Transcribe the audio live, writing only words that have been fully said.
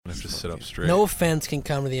sit up straight. No offense can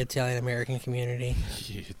come to the Italian American community.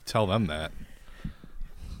 You tell them that.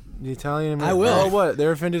 The Italian American. I will. Oh, what?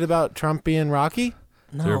 They're offended about Trump being Rocky?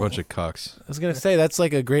 No. They're a bunch of cucks. I was gonna say that's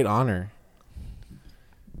like a great honor.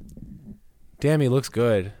 Damn, he looks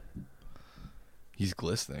good. He's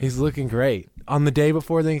glistening. He's looking great. On the day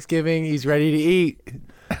before Thanksgiving, he's ready to eat.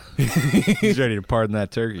 He's ready to pardon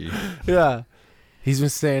that turkey. Yeah. He's been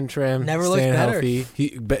staying trim, Never looked staying better. healthy.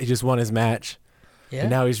 He just won his match. Yeah. And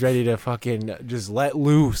now he's ready to fucking just let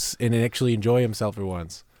loose and actually enjoy himself for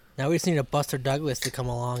once. Now we just need a Buster Douglas to come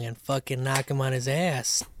along and fucking knock him on his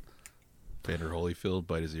ass. Vander Holyfield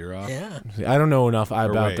bite his ear off. Yeah. I don't know enough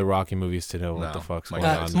about wait. the Rocky movies to know what No, the fuck's Mike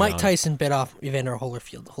going Tyson. on. Mike Tyson bit off Evander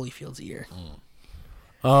Holyfield's ear.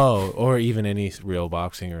 Oh, or even any real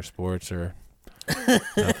boxing or sports or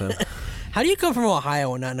nothing. How do you come from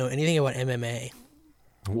Ohio and not know anything about MMA?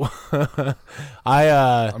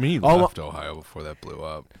 I mean, he left Ohio before that blew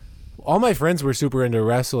up. all my friends were super into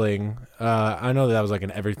wrestling. I know that was like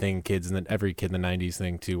an everything kids and every kid in the '90s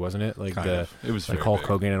thing too, wasn't it? Like Kind of. It was like very Hulk big.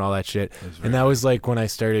 Hogan and all that shit. was very And that was like when I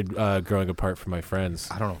started growing apart from my friends.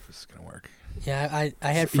 I don't know if this is gonna work. Yeah, I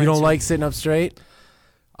had friends You don't who- like sitting up straight?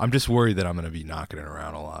 I'm just worried that I'm gonna be knocking it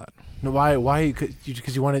around a lot. No, why? Why?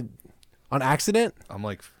 Because you wanted on accident?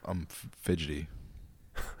 I'm fidgety.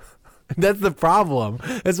 That's the problem.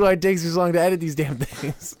 That's why it takes you so long to edit these damn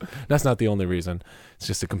things. That's not the only reason. It's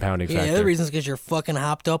just a compounding Yeah, factor. the other reason is because you're fucking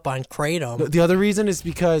hopped up on Kratom. The other reason is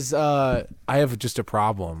because I have just a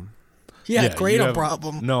problem. Yeah, you Kratom have-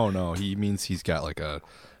 problem. No, he means he's got like an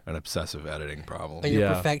obsessive editing problem. Are you a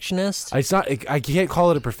Yeah. perfectionist? It's not. I can't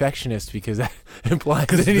call it a perfectionist because that implies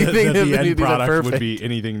the anything. end anything product perfect. would be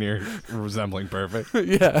anything near resembling perfect.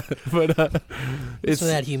 Yeah, but it's So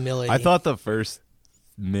that humility. I thought the first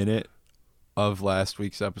minute of last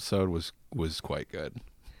week's episode was quite good.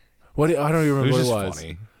 what I don't even It remember was what it just was.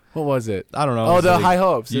 funny. What was it? I don't know. Oh, It was the like- high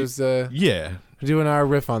hopes. you- It was Yeah. doing our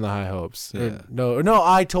riff on the high hopes. Yeah. No.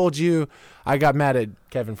 I told you I got mad at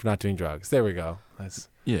Kevin for not doing drugs. There we go. That's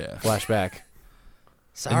Yeah. flashback.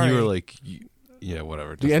 Sorry. And you were like, yeah,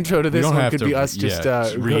 whatever. The intro to we this don't one have could to- be us just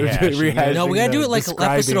rehashing it. rehashing. no, we gotta do it like an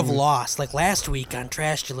episode of describing- Lost, like last week on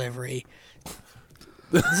Trash Delivery.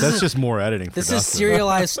 That's just more editing. For This is Dustin.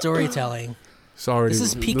 serialized storytelling. Sorry. This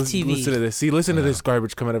is peak TV. Listen to this. See, listen to this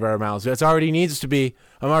garbage come out of our mouths. It already needs to be.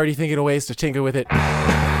 I'm already thinking of ways to tinker with it.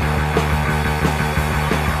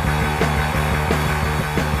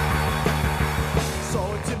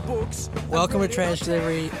 Welcome to Trash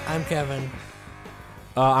Delivery. I'm Kevin.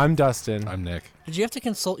 I'm Dustin. I'm Nick. Did you have to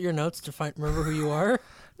consult your notes to remember who you are?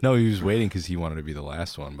 No, he was waiting because he wanted to be the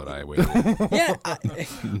last one, but I waited. Yeah.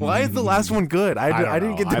 Why is the last one good? I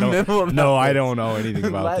didn't get the memo. About No, I this. don't know anything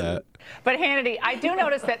about that. But Hannity, I do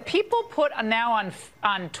notice that people put now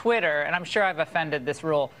on Twitter, and I'm sure I've offended this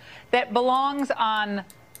rule, that belongs on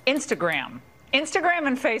Instagram. Instagram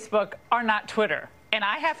and Facebook are not Twitter. And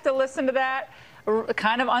I have to listen to that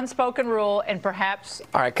kind of unspoken rule, and perhaps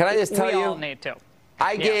All right, can I just tell we you? all need to.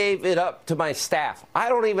 I Yeah. gave it up to my staff. I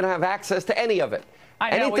don't even have access to any of it. I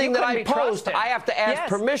know, well, Anything you that I couldn't be post, trusted. I have to ask Yes,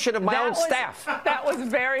 permission of my that own was- staff. That was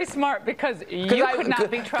very smart because you could not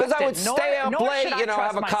be trusted. Because I would stay up nor late, should I have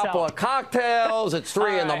trust a couple myself. of cocktails. It's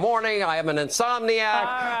 3 in the right. morning. I am an insomniac.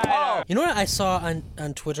 right. You know what I saw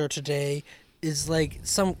on Twitter today is like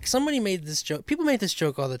somebody made this joke. People make this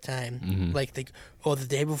joke all the time. Like the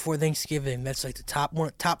day before Thanksgiving, that's like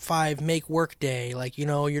the top 5 make work day. Like, you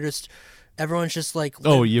know, everyone's just like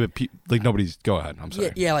Oh, yeah, like nobody's. Go ahead. I'm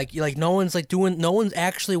sorry. yeah, like no one's like no one's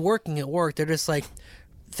actually working at work. They're just like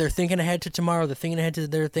they're thinking ahead to tomorrow. They're thinking ahead to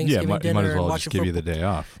their Yeah, Thanksgiving might dinner as and well watching just give you the football. day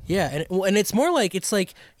off. Yeah, and it's more like I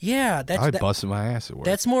that's busted my ass at work.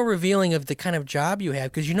 that's more revealing of the kind of job you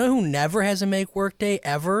have, because you know who never has a make work day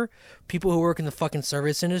ever? People who work in the fucking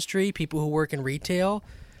service industry, people who work in retail.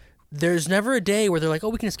 There's never a day where they're like, oh,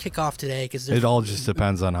 we can just kick off today because It all just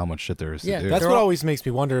depends on how much shit there is Yeah, to do. That's They're what all- always makes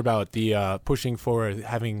me wonder about the pushing for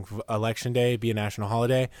having election day be a national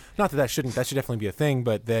holiday. Not that should definitely be a thing,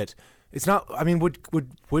 but that it's not. I mean, would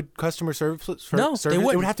customer service? No, service, they it would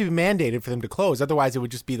wouldn't. have to be mandated for them to close. Otherwise, it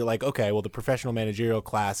would just be like, okay, well, the professional managerial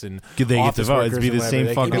class and They get to office vote. It'd workers be and the whatever, same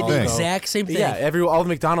they fucking can It'd be the thing. also- exact same thing. Yeah, all the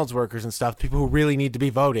McDonald's workers and stuff, people who really need to be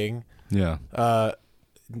voting. Yeah.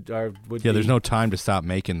 Would Yeah, be- there's no time to stop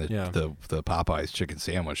making the Yeah. the Popeyes chicken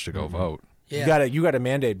sandwich to go vote. Yeah. You got to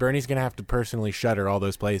mandate. Bernie's gonna have to personally shutter all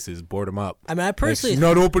those places, board them up. I mean, I personally, It's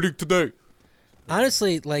not opening today.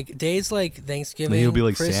 honestly, like days like Thanksgiving, He'll be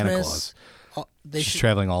like Santa Christmas, Claus. they She's should,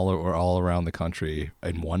 traveling all around the country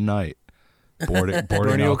in one night boarding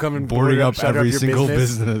Bernie will up, come and boarding board up shut up every your single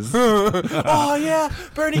business. business. Oh yeah,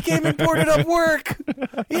 Bernie came and boarded up work.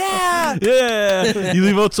 Yeah. Yeah, you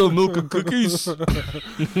leave out some milk and cookies.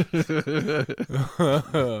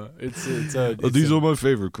 These are my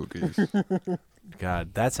favorite cookies.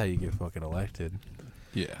 God, that's how you get fucking elected.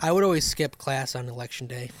 Yeah, I would always skip class on election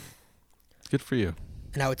day, good for you.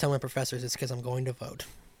 and I would tell my professors it's because I'm going to vote.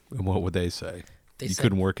 And what would they say? They You said,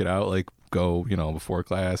 couldn't work it out, like go, before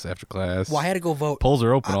class, after class. well, I had to go vote. Polls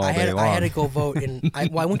are open all I day had, long. I had to go vote I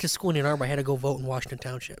went to school in Ann Arbor. I had to go vote in Washington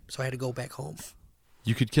Township, so I had to go back home.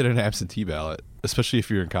 You could get an absentee ballot, especially if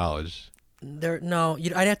you're in college.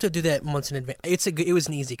 I'd have to do that months in advance. It was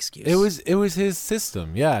an easy excuse. It was his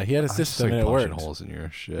system. Yeah, he had a It's just system like and it punching worked. holes in your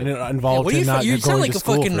shit. And it Yeah, involved what do him not you going sound like to a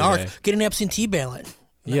school fucking for a narc. day. Get an absentee ballot.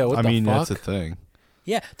 Yeah, what I the mean, fuck? that's a thing.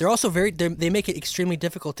 Yeah, they're also they make it extremely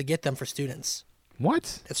difficult to get them for students.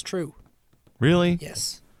 What? That's true. Really?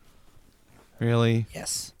 Yes. Really?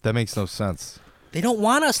 Yes. That makes no sense. They don't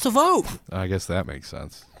want us to vote. I guess that makes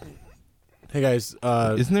sense. Hey guys,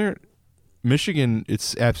 Isn't there Michigan?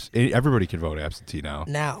 It's everybody can vote absentee now,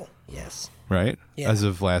 Now, yes. right? Yeah. As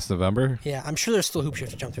of last November. Yeah, I'm sure there's still hoops you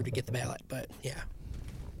have to jump through to get the ballot, but yeah.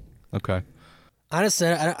 Okay. Honestly,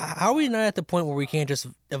 how are we not at the point where we can't just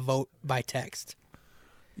vote by text?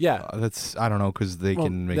 yeah, That's I don't know because they Well,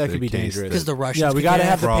 can make that the could be case dangerous. Because that the Russians. yeah, we got to can.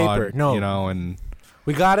 have the fraud, paper. No, and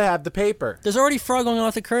we got to have the paper. There's already fraud going on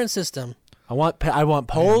with the current system. I want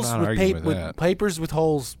polls not with, arguing with that. papers with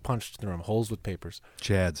holes punched in them. Holes with papers.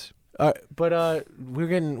 Chads. But we're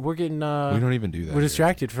getting we don't even do that. we're here.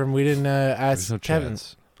 distracted from we didn't There's ask no Kevin.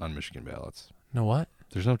 Chads on Michigan ballots. No what?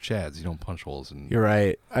 There's no Chads. You don't punch holes in. You're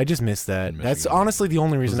right. I just missed that. In That's Michigan. honestly the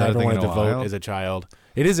only reason that I a ever thing in wanted to Ohio? vote as a child.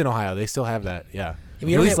 It is in Ohio. They still have that. Yeah.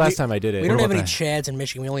 We At don't least have- last time I did it. We don't What have about any that? Chads in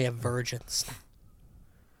Michigan. We only have virgins.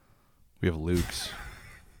 We have Luke's.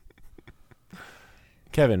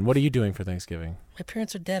 Kevin, what are you doing for Thanksgiving? My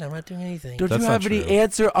parents are dead. I'm not doing anything. Don't That's you not have any true.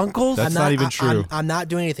 aunts or uncles? That's not even true. I'm not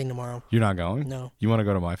doing anything tomorrow. You're not going? No. You want to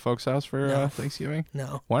go to my folks' house for No. Thanksgiving?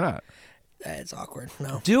 No, Why not? it's awkward.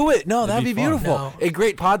 No. Do it. No, that'd That'd be be fun. beautiful. No. A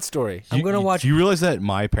great pod story. I'm gonna watch. Do you realize that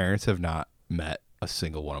my parents have not met a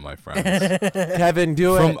single one of my friends? Kevin,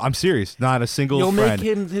 do it. I'm serious. Not a single You'll friend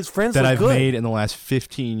make his friends that look I've good. made in the last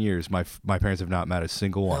 15 years. My parents have not met a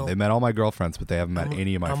single one. No. They met all my girlfriends, but they haven't met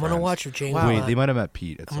any of my I'm friends. gonna watch James. Wow. Wait, Bond. they might have met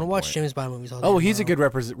Pete at I'm some gonna watch point. James Bond movies all day. Oh, he's a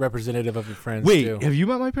tomorrow. good representative of your friends. Wait, too. have you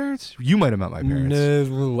met my parents? You might have met my parents.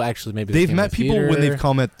 No, actually, maybe they They've came met to people when theater.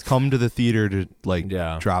 they've come to the theater to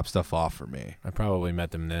Yeah. drop stuff off for me. I probably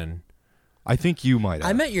met them then. I think you might have.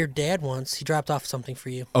 I met your dad once. He dropped off something for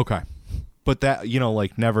you. Okay, but that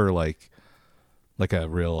never like a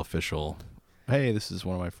real official. Hey, this is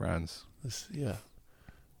one of my friends. The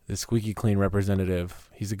squeaky clean representative.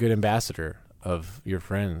 He's a good ambassador of your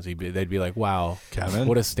friends. They'd be like, "Wow, Kevin?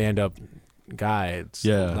 what a stand-up guy!" It's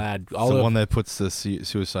Yeah, lad. It's the one that puts the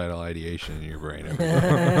suicidal ideation in your brain.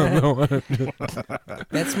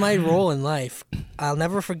 That's my role in life. I'll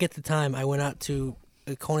never forget the time I went out to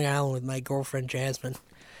Coney Island with my girlfriend Jasmine,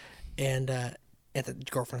 and at the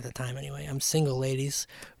girlfriend at the time anyway. I'm single, ladies,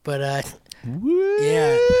 but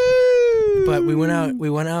yeah. But we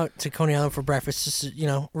went out to Coney Island for breakfast, just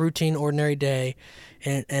routine, ordinary day,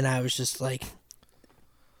 and I was just like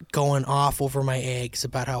going off over my eggs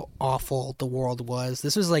about how awful the world was.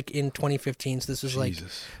 This was like in 2015, so this was like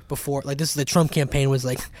Jesus. before, like this is the Trump campaign was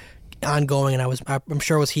like ongoing, and I'm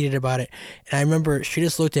sure I was heated about it. And I remember she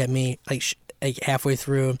just looked at me like halfway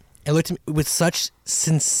through and looked at me with such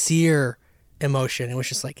sincere emotion. It was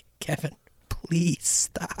just like, Kevin, please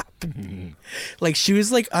stop. Like she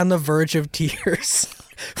was like on the verge of tears,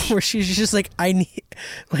 where she's just like, I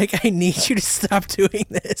need you to stop doing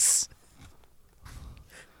this.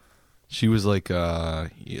 She was like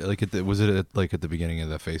at the beginning of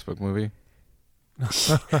the Facebook movie?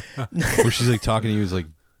 Where she's like talking to you, like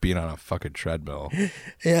being on a fucking treadmill.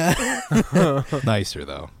 Yeah, Nicer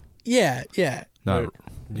though. yeah. Not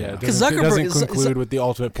Yeah, 'Cause it doesn't Zuckerberg- conclude with the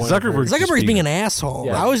ultimate point. Zuckerberg- Of Zuckerberg's just being being- an asshole.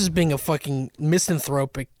 Yeah. I was just being a fucking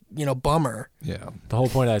misanthropic, bummer. yeah. the whole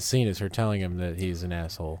point of that scene is her telling him that he's an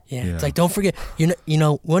asshole. Yeah, Yeah. it's like, don't forget,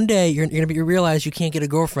 one day you're gonna realize you can't get a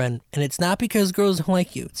girlfriend, and it's not because girls don't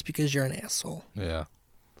like you; it's because you're an asshole. Yeah.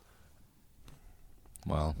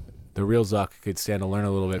 Well, The real Zuck could stand to learn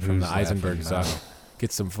a little bit from Who's the Eisenberg laughing Zuck.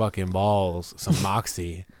 Get some fucking balls, some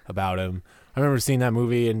moxie about him. I remember seeing that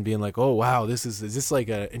movie and being like, "Oh wow, is this like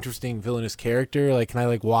an interesting villainous character? Like, can I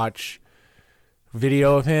like watch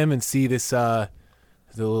video of him and see this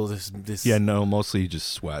this yeah, no, mostly he just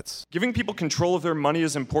sweats. Giving people control of their money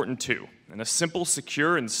is important too, and a simple,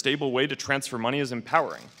 secure, and stable way to transfer money is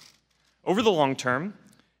empowering. Over the long term,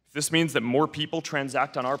 If this means that more people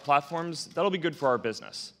transact on our platforms, that'll be good for our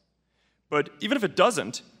business. But even if it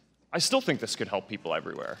doesn't, I still think this could help people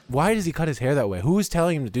everywhere. Why does he cut his hair that way? Who is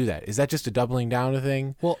telling him to do that? Is that just a doubling down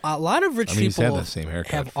thing? Well, a lot of rich he's had people the same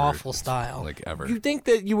haircut have for, awful style. like ever. You think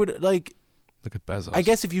that you would like? Look at Bezos. I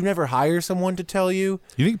guess if you never hire someone to tell you,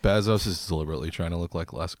 You think Bezos is deliberately trying to look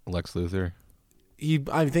like Lex Luthor?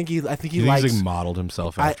 I think he You think likes. he's like modeled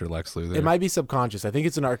himself after Lex Luthor? It might be subconscious. I think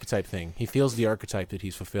it's an archetype thing. He feels the archetype that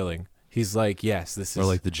he's fulfilling. He's like, yes, this is. Or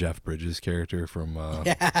like the Jeff Bridges character from.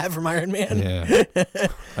 Yeah, from Iron Man.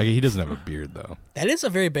 Yeah. He doesn't have a beard though. That is a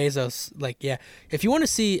very Bezos. Like, yeah. If you want to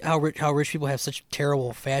see how rich people have such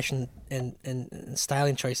terrible fashion and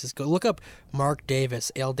styling choices, go look up Mark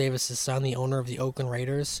Davis, Al Davis's son, the owner of the Oakland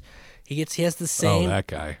Raiders. He has the same. Oh, that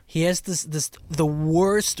guy. He has the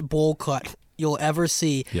worst bowl cut you'll ever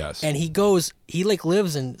see. Yes. And he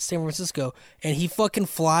lives in San Francisco, and he fucking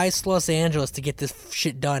flies to Los Angeles to get this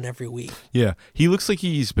shit done every week. Yeah, he looks like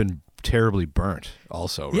he's been terribly burnt.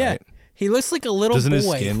 Also, right? Yeah. He looks like a little Doesn't boy.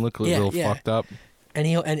 his skin look a little fucked up? And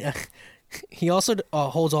he also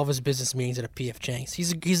holds all of his business meetings at a P.F. Chang's.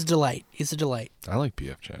 He's a delight. He's a delight. I like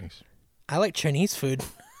P.F. Chang's. I like Chinese food.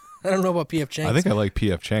 I don't know about P.F. Chang's. I think I like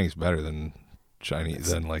P.F. Chang's better than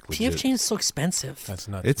Chinese than like legit. P.F. Chang's is so expensive. That's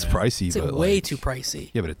nuts. It's man. pricey, It's but way like, too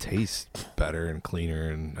pricey. Yeah, but it tastes better and cleaner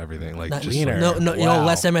and everything. Like Not just cleaner. like- No, Wow.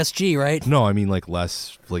 less MSG, right? no, I mean like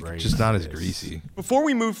less, like just not as greasy. Before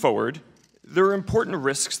we move forward, there are important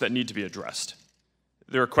risks that need to be addressed.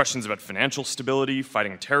 There are questions about financial stability,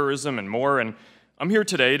 fighting terrorism, and more, and I'm here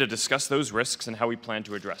today to discuss those risks and how we plan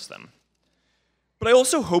to address them. But I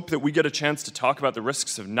also hope that we get a chance to talk about the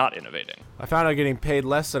risks of not innovating. I found out getting paid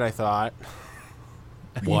less than I thought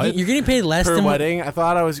What? You're getting paid less per than wedding. I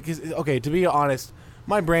thought I was okay. To be honest,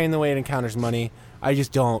 my brain, the way it encounters money, I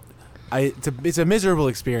just don't. It's a miserable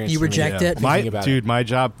experience. You for me. reject it? My Thinking about it. my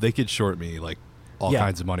job, they could short me like all Yeah.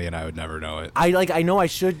 kinds of money, and I would never know it. I know I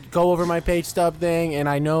should go over my page stub thing, and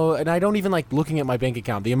I don't even like looking at my bank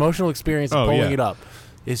account. The emotional experience of Oh, pulling yeah. it up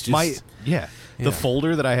is just The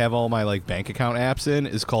folder that I have all my like bank account apps in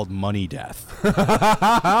is called Money Death.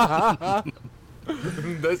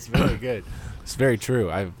 that's very good. It's very true.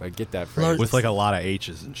 I get that phrase. With like a lot of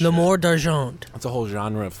H's and shit. Le Mort d'Argent. It's a whole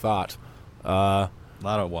genre of thought. A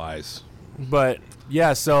lot of Y's. But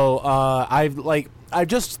yeah, so I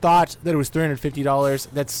just thought that it was $350.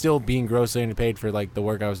 That's still being grossly underpaid for like the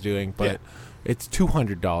work I was doing, but Yeah. it's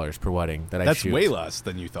 $200 per wedding that I That's shoot. way less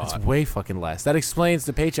than you thought. It's way fucking less. That explains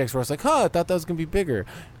the paychecks where I was like, I thought that was gonna be bigger.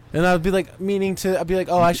 And I'd be like,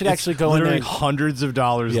 oh, I should actually go in there. literally and- hundreds of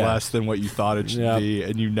dollars Yeah. less than what you thought it should Yep. be,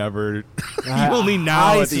 and you never. you I- only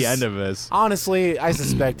now I at the sus- end of this. Honestly, I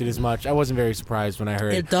suspected as much. I wasn't very surprised when I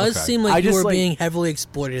heard It does Okay. seem I like you just, were like- being heavily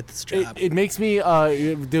exploited at this job. It makes me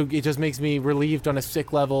it just makes me relieved on a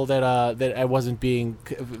sick level that that I wasn't being.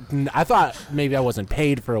 I thought maybe I wasn't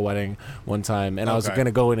paid for a wedding one time, and I was Okay.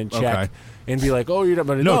 gonna go in and check Okay. and be like, oh, you're not.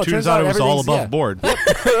 But No, it turns out it was all everything's- above board.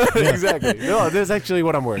 Exactly. No, that's actually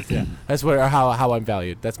what I'm worth. Yeah, that's how I'm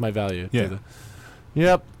valued. That's my value. Yeah.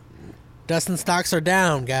 Yep. Dustin stocks are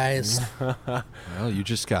down, guys. Well, you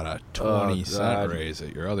just got a 20-cent God. raise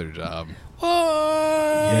at your other job. What?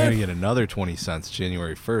 You're gonna get another 20 cents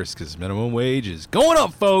January 1st because minimum wage is going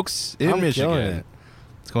up, folks, in I'm killing Michigan. it.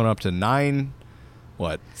 It's going up to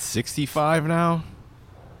 65 now.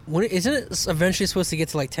 When, isn't it eventually supposed to get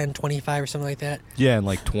to like 10.25 or something like that? Yeah, in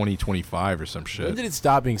like 2025 or some When shit. did it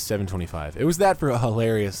stop being $7.25? It was that for a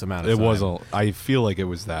hilarious amount of It time. wasn't. I feel like it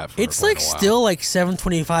was that. For It's quite like a while. still like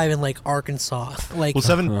 7.25 in like Arkansas. Like Well,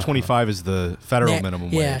 7.25 is the federal Yeah, minimum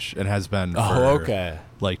yeah. wage and has been for Oh, okay.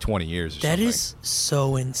 like 20 years. Or that something. is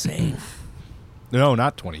so insane. No,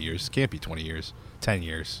 not 20 years. Can't be 20 years. 10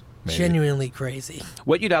 years. Maybe. Genuinely crazy.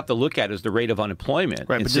 What you'd have to look at is the rate of unemployment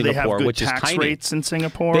Right, in but do they have Singapore, good which tax is tiny. rates in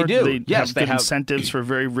Singapore? They do. They Yes, have they good have- incentives for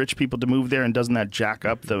very rich people to move there, and doesn't that jack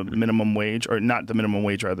up the minimum wage, or not the minimum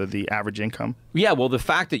wage, rather the average income? Yeah, well, the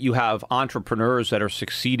fact that you have entrepreneurs that are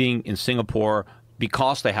succeeding in Singapore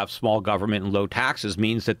because they have small government and low taxes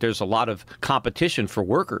means that there's a lot of competition for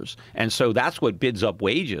workers. And so that's what bids up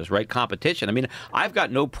wages, right? Competition. I mean, I've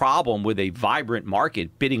got no problem with a vibrant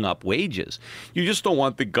market bidding up wages. You just don't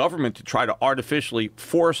want the government to try to artificially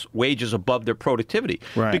force wages above their productivity.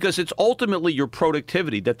 Right. Because it's ultimately your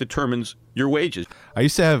productivity that determines your wages. I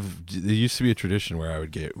used to have. There used to be a tradition where I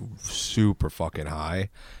would get super fucking high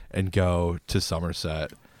and go to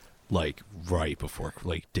Somerset like right before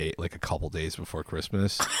like a couple days before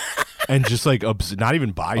Christmas and just like not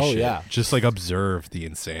even buy Oh, shit. yeah. Just like observe the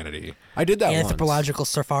insanity. I did that once. Anthropological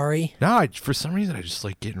safari. No, for some reason I just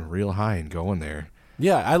like getting real high and going there.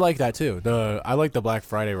 Yeah, I like that too. I like the Black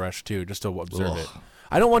Friday rush too, just to observe Ugh. it.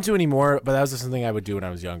 I don't want to anymore, but that was just something I would do when I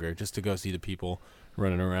was younger, just to go see the people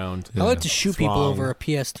running around. I like to shoot people Throng. over a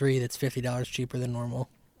PS3 that's $50 cheaper than normal.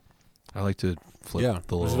 I like to flip Yeah,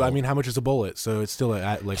 the little. I mean, how much is a bullet? So it's still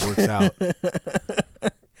like works out.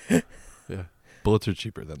 Yeah, bullets are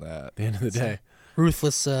cheaper than that. at the end of the day.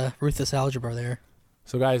 Ruthless algebra there.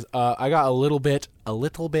 So guys, I got a little bit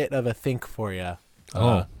of a think for you.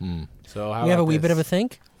 Oh, So how We have a about wee bit this? of a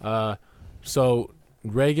think. So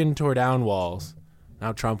Reagan tore down walls.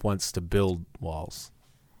 Now Trump wants to build walls.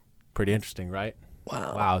 Pretty interesting, right?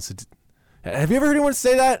 Wow. Wow. Have you ever heard anyone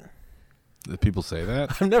say that? the people say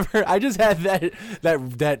that. I've never. I just had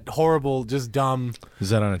that horrible, just dumb Is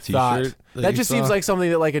that on a thought. T-shirt? That you just saw? seems like something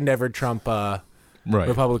that like a never Trump right.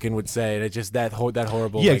 Republican would say. And it just that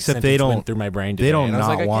horrible. Yeah, like, except they sentence don't went through my brain. Today. They don't And I was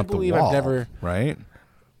not like, I want can't the believe wall, I've never. right?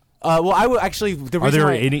 Well, I would actually. The Are reason there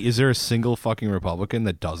why- any? Is there a single fucking Republican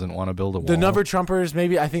that doesn't want to build a wall? The number Trumpers,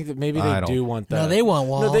 maybe I think that maybe I they don't- do want that. No, they want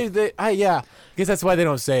wall. No, yeah. I guess that's why they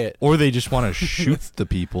don't say it. or they just want to shoot the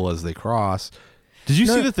people as they cross. Did you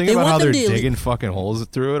No, see the thing they about want how them they're to- digging fucking holes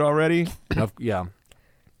through it already? Yeah.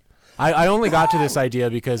 I only got to this idea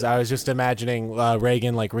because I was just imagining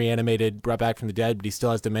Reagan like reanimated, brought back from the dead, but he still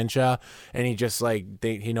has dementia, and he just like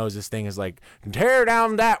he knows this thing is like tear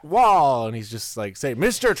down that wall, and he's just like say,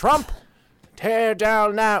 "Mr. Trump, tear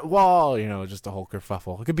down that wall," just a whole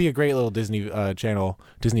kerfuffle. It could be a great little Disney Channel,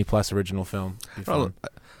 Disney Plus original film. Be fun.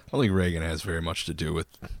 I don't think Reagan has very much to do with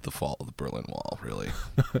the fall of the Berlin Wall, really.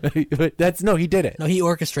 But he did it. No, he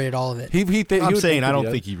orchestrated all of it. I'm saying I don't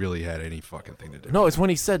think he really had any fucking thing to do. No, it's when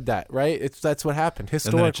he said that, right? That's what happened then it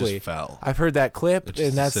just historically. fell. I've heard that clip, It just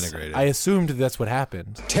and that's disintegrated. I assumed that's what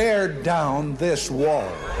happened. Tear down this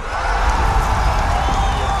wall.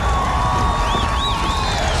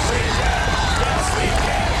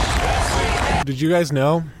 Did you guys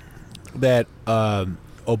know that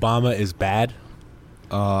Obama is bad?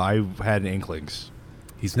 I had inklings.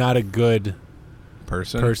 He's not a good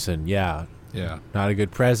Person? yeah. Yeah. Not a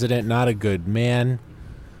good president, not a good man.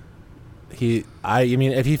 I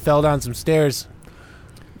mean, if he fell down some stairs,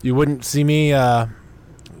 you wouldn't see me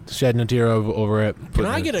shedding a tear over it. Can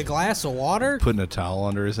I get a glass of water? Putting a towel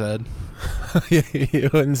under his head? You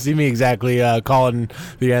wouldn't see me exactly calling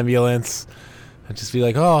the ambulance. I'd just be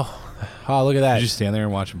like, oh, look at that. You just stand there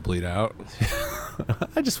and watch him bleed out?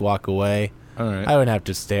 I just walk away. All right. I wouldn't have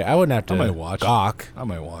to stay. I wouldn't have to I might watch. gawk. I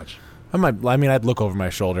might watch. I'd look over my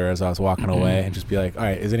shoulder as I was walking away and just be like, all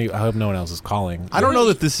right, I hope no one else is calling. I don't know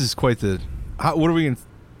that this is quite the... what are we going to...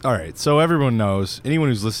 All right, so everyone knows, anyone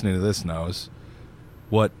who's listening to this knows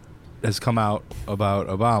what has come out about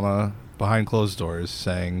Obama behind closed doors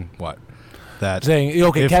saying what? That Saying,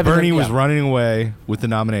 okay, if Kevin, Bernie was yeah. running away with the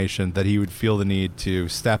nomination, that he would feel the need to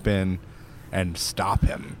step in and stop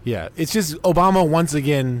him. Yeah, it's just Obama once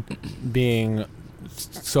again being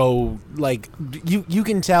so like you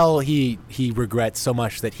can tell he regrets so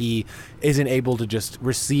much that he isn't able to just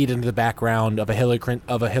recede into the background of a Hillary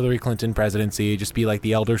Clinton presidency, just be like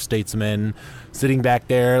the elder statesman sitting back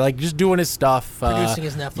there like just doing his stuff, Producing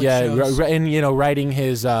his Netflix shows. and writing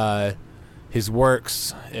his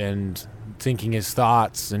works and thinking his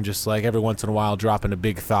thoughts, and just like every once in a while dropping a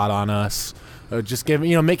big thought on us, just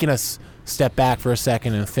giving making us step back for a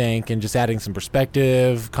second and think, and just adding some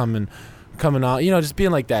perspective, coming on, just being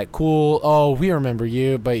like that cool, oh, we remember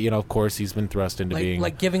you, but of course he's been thrust into being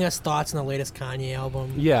like giving us thoughts on the latest Kanye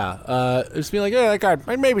album. just being like, yeah, that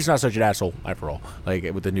guy maybe he's not such an asshole after all, like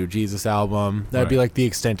with the new Jesus album. That'd be Right. like the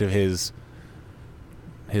extent of his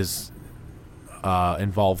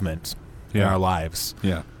involvement in Yeah. our lives.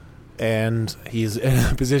 Yeah. And he's in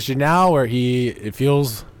a position now where it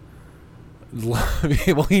feels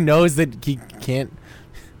well, he knows that he can't.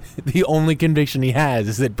 The only conviction he has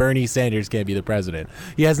is that Bernie Sanders can't be the president.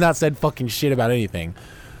 He has not said fucking shit about anything.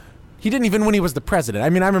 He didn't even when he was the president. I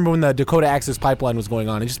mean, I remember when the Dakota Access Pipeline was going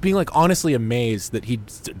on, and just being like honestly amazed that he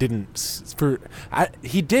didn't.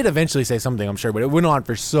 He did eventually say something, I'm sure, but it went on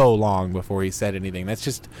for so long before he said anything. That's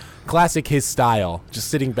just classic his style. Just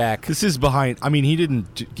sitting back. This is behind... I mean, he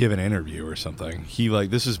didn't give an interview or something.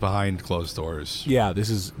 This is behind closed doors. Yeah,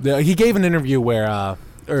 he gave an interview where.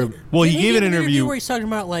 Well, he gave an interview... where he's talking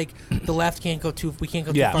about like the left can't go too. We can't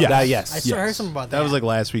go too Yeah, far. yeah, yes, I heard something about that. That was like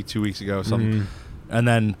last week, 2 weeks ago, something. Mm-hmm. And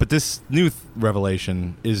then, but this new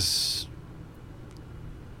revelation is,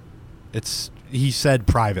 he said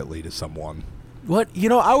privately to someone. What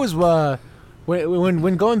I was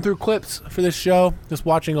when going through clips for this show, just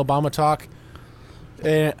watching Obama talk,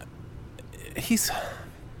 he's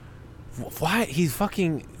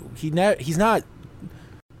not.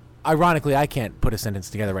 ironically, I can't put a sentence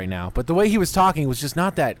together right now, but the way he was talking was just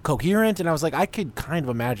not that coherent, and I was like, I could kind of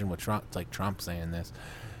imagine what Trump saying this.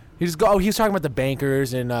 He was talking about the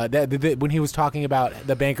bankers, and when he was talking about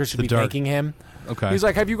the bankers should be thanking him. Okay. He's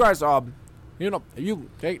like, have you guys, you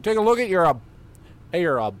take a look at your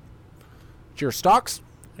stocks?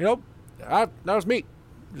 That was me.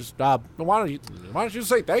 Just why don't you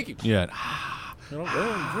say thank you? Yeah.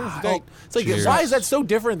 It's like, cheers. why is that so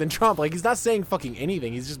different than Trump? Like, he's not saying fucking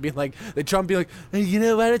anything. He's just being like, Trump be like,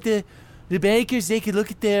 hey, why don't the bankers, they could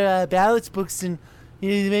look at their ballots books and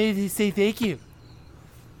maybe say thank you.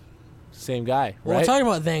 Same guy, Well, right? talking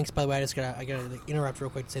about thanks, by the way, I gotta interrupt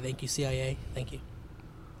real quick to say thank you, CIA. Thank you.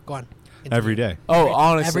 Go on. Continue. Every day. Oh,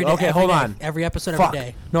 honestly. Every day, okay, every hold day. on. Every episode, Fuck.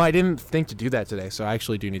 every day. No, I didn't think to do that today, so I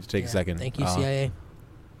actually do need to take a second. Thank you, CIA.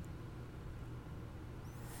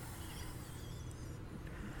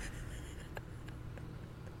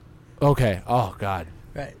 Okay. Oh, God.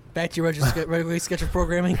 Right. Back to your regular schedule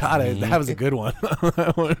programming. God, that was a good one.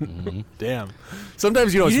 Damn.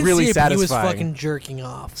 Sometimes, it's didn't really see it, but satisfying. He was fucking jerking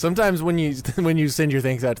off. Sometimes when you send your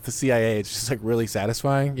things out to the CIA, it's just like really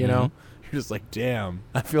satisfying, you know? You're just like, damn,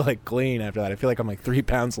 I feel like clean after that. I feel like I'm like 3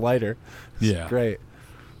 pounds lighter. It's great.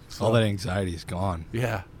 So, all that anxiety is gone.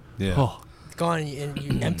 Yeah. Yeah. Oh. It's gone, and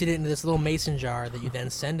you emptied it into this little mason jar that you then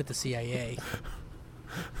send to the CIA.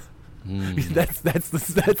 That's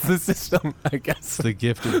the system, I guess. It's the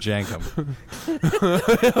gift of Jankum.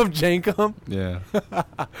 Of Jankum? Yeah.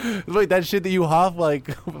 Like that shit that you huff,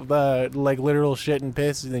 like literal shit and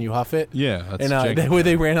piss, and then you huff it. Yeah, that's and Jankum. where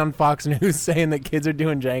they ran on Fox News saying that kids are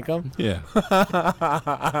doing Jankum. Yeah.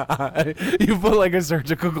 You put like a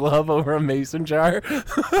surgical glove over a mason jar.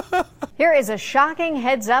 Here is a shocking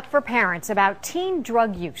heads up for parents about teen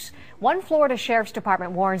drug use. One Florida Sheriff's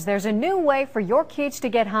Department warns there's a new way for your kids to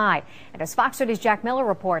get high. And as Fox 30's Jack Miller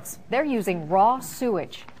reports, they're using raw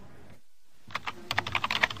sewage.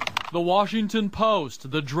 The Washington Post,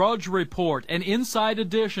 the Drudge Report, and Inside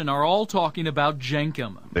Edition are all talking about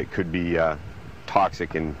Jankum. It could be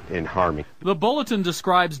toxic and harming. The Bulletin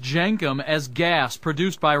describes Jankum as gas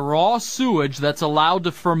produced by raw sewage that's allowed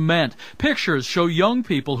to ferment. Pictures show young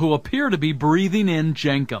people who appear to be breathing in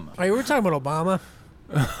Jankum. Hey, we're talking about Obama.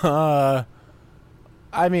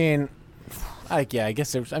 I mean, I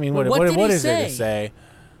guess there's. I mean, what is there to say?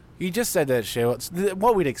 He just said that shit.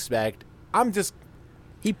 What we'd expect. He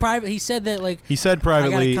said that like he said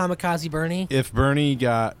privately. I got a kamikaze Bernie. If Bernie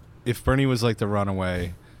was like the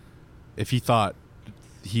runaway, if he thought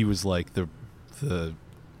he was like the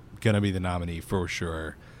gonna be the nominee for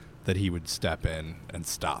sure, that he would step in and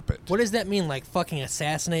stop it. What does that mean? Like fucking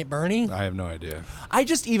assassinate Bernie? I have no idea.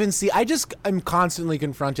 I'm constantly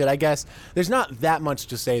confronted. I guess there's not that much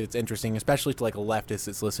to say that's interesting, especially to like a leftist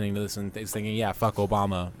that's listening to this and is thinking, yeah, fuck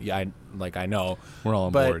Obama. Yeah, I know. We're all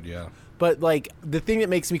on board, yeah. But like the thing that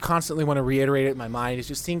makes me constantly want to reiterate it in my mind is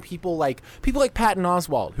just seeing people like Patton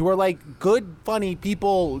Oswalt, who are like good, funny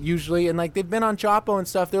people usually, and like they've been on Chapo and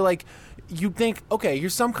stuff. They're like, you'd think, okay,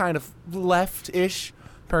 you're some kind of left-ish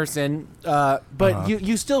person, but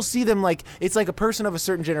you still see them like it's like a person of a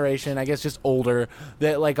certain generation, I guess just older,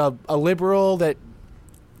 that like a liberal, that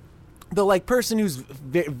the like person who's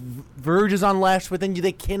verges on left, but then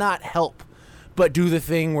they cannot help but do the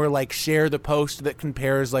thing where like share the post that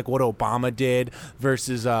compares like what Obama did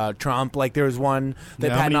versus Trump. Like there was one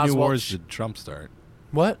that how many new wars did Trump start?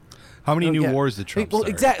 What? How many new wars did Trump start?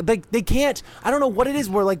 Exactly. Like they can't. I don't know what it is.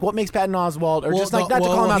 Where like what makes Patton Oswalt or just like not to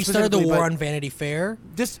call him out he started the specifically, war on Vanity Fair.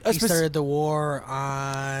 He started started the war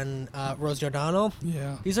on Rose O'Donnell.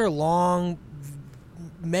 Yeah. These are long,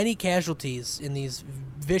 many casualties in these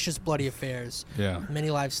vicious, bloody affairs. Yeah. Many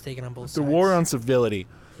lives taken on both sides. The war on civility.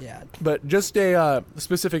 Yeah. But just a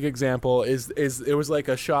specific example is it was like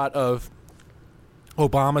a shot of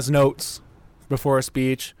Obama's notes before a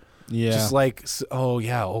speech. Yeah. Just like, oh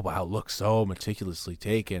wow, looks so meticulously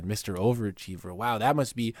taken, Mr. Overachiever. Wow, that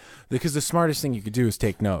must be, because the smartest thing you could do is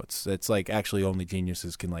take notes. It's like actually only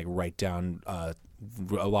geniuses can like write down a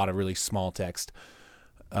lot of really small text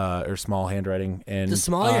or small handwriting. And the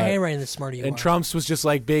smaller your handwriting, the smarter you are. And Trump's was just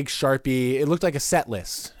like big Sharpie. It looked like a set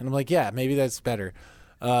list, and I'm like, yeah, maybe that's better.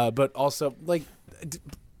 But also like.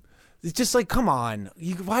 It's just like, come on,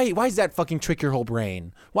 why does that fucking trick your whole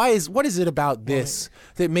brain? What is it about this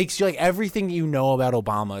that makes you like everything you know about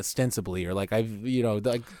Obama ostensibly, or like I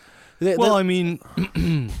mean,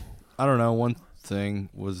 I don't know. One thing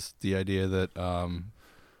was the idea that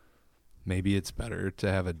maybe it's better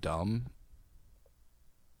to have a dumb,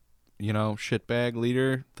 shitbag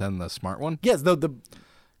leader than the smart one. Yes,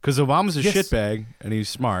 because Obama's a shitbag and he's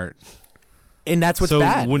smart. And that's what's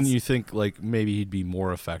bad. Wouldn't you think like maybe he'd be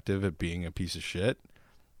more effective at being a piece of shit?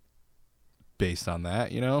 based on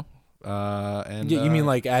that, you know. And Yeah, you mean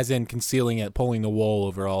like as in concealing it, pulling the wool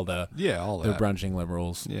over all the all the that. brunching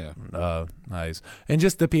liberals. Yeah. Nice. And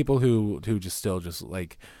just the people who just still just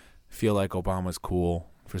like feel like Obama's cool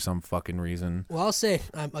for some fucking reason. Well, I'll say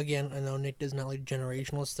again. I know Nick does not like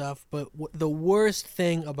generational stuff, but the worst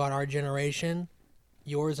thing about our generation,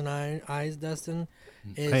 yours and I's, Dustin,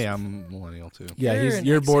 is Hey, I'm millennial too. Yeah, an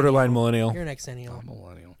you're borderline exennial. millennial. You're an exennial. I'm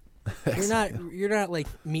millennial. You're not like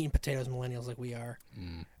meat and potatoes millennials like we are.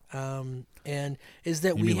 And is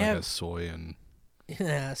that You we mean have like a soy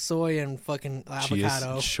and soy and fucking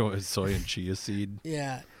avocado. soy and chia seed?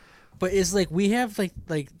 Yeah, but it's like we have like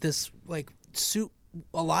this like soup.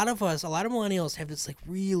 A lot of millennials have this like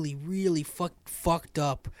really fucked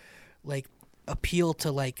up like appeal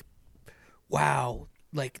to like, wow,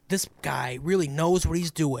 like this guy really knows what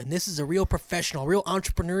he's doing. This is a real professional, real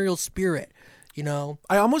entrepreneurial spirit. You know,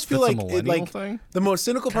 I almost feel That's a like millennial thing? the most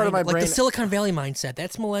cynical part of my like brain. the Silicon Valley mindset.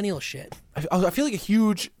 That's millennial shit. I feel like a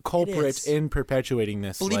huge culprit is. in perpetuating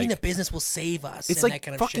this. Believing like, that business will save us. it's and like that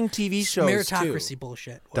kind of fucking shit. TV shows meritocracy too.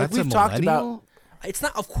 bullshit. That's we've a talked about. millennial? It's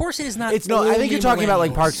not. Of course, it is not. It's no. I think only you're talking about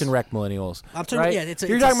like millennials. Parks and Rec millennials. I'm talking. right? Yeah, it's a,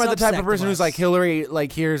 you're it's a talking about the type subsect of person who's us. like Hillary.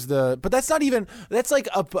 Like here's the. But that's not even. That's like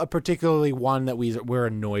a particularly one that we're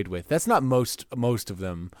annoyed with. That's not most of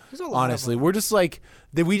them. There's a lot of Honestly, them. we're just like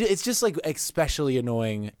it's just like especially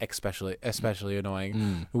annoying. Especially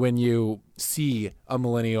annoying when you see a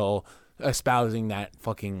millennial espousing that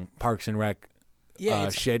fucking Parks and Rec. Yeah,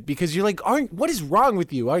 it's- shit, because you're like, what is wrong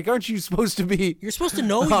with you? Like, aren't you supposed to be? You're supposed to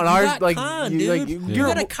know you on ours, got like, con, you- dude. like, You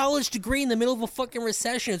you're- got a college degree in the middle of a fucking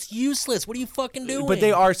recession. It's useless. What are you fucking doing? But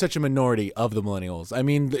they are such a minority of the millennials. I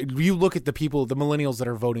mean, you look at the millennials that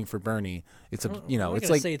are voting for Bernie. It's I'm not it's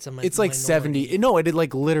gonna like say it's a it's like minority. 70. No, it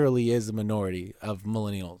like literally is a minority of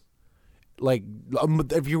millennials. Like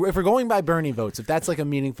if we're going by Bernie votes, if that's like a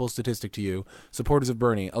meaningful statistic to you, supporters of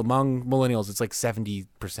Bernie among millennials, it's like 70%.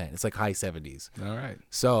 It's like high 70s. All right.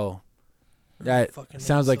 So that Fucking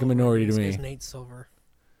sounds Nate like a Silver. minority to This me. guy's Nate Silver.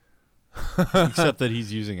 Except that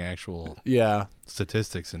he's using actual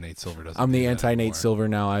statistics, and Nate Silver doesn't. I'm do the that anti-Nate anymore. Silver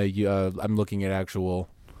now. I'm looking at actual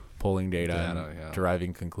polling data and yeah.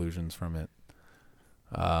 deriving conclusions from it.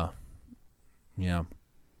 Yeah.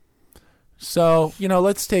 So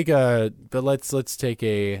let's take a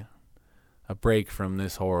break from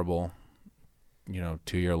this horrible,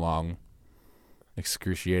 2-year-long,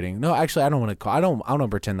 excruciating. No, actually, I don't want to. I don't want to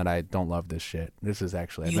pretend that I don't love this shit. This is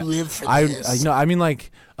actually. You live for I this. know. I mean, like,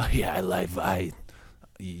 I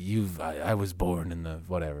was born in the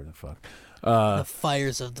whatever the fuck. The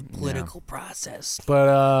fires of the political process.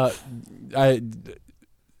 But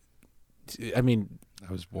I mean,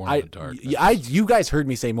 I was born in the dark. You guys heard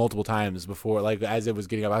me say multiple times before, like as it was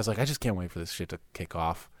getting up, I was like, I just can't wait for this shit to kick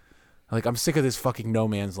off. Like, I'm sick of this fucking no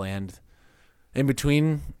man's land. In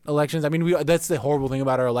between elections, I mean, that's the horrible thing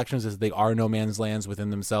about our elections is they are no man's lands within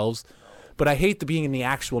themselves. But I hate being in the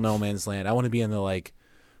actual no man's land. I want to be in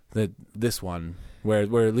this one where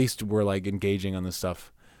at least we're like engaging on this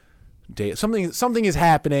stuff. Something is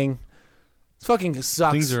happening. It fucking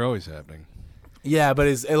sucks. Things are always happening. Yeah, but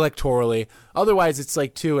it's electorally. Otherwise, it's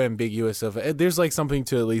like too ambiguous. There's like something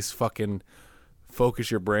to at least fucking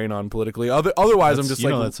focus your brain on politically. Otherwise, I'm just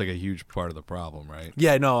like that's like a huge part of the problem, right?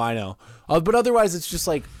 Yeah, no, I know. But otherwise, it's just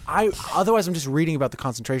like Otherwise, I'm just reading about the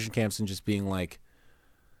concentration camps and just being like,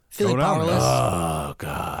 feeling powerless. Oh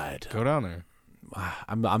God, go down there.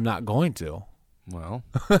 I'm not going to. Well,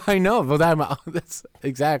 I know, but that's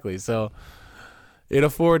exactly so. It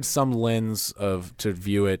affords some lens to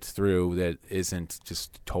view it through that isn't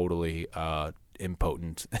just totally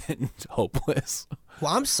impotent and hopeless.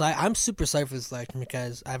 Well, I'm super psyched for this election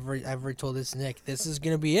because I've already told this to Nick. This is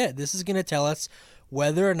gonna be it. This is gonna tell us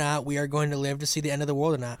whether or not we are going to live to see the end of the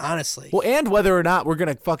world or not. Honestly. Well, and whether or not we're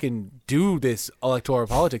gonna fucking do this electoral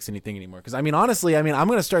politics anything anymore. Because I mean, honestly, I'm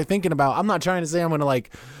gonna start thinking about. I'm not trying to say I'm gonna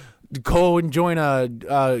like go and join a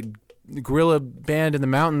guerrilla band in the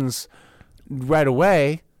mountains right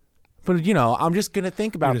away. But, I'm just going to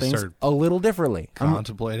think about things a little differently.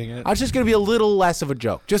 Contemplating it. It's just going to be a little less of a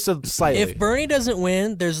joke. Just a slightly. If Bernie doesn't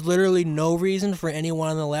win, there's literally no reason for anyone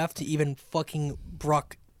on the left to even fucking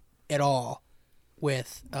bruck at all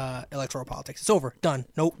with electoral politics. It's over. Done.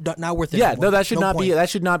 No, not worth it Yeah, anymore. no, that should No not point. be. That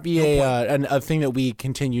should not be a thing that we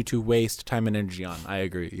continue to waste time and energy on. I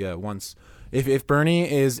agree. Yeah, once if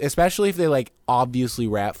Bernie is, especially if they like obviously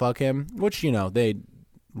rat fuck him, which they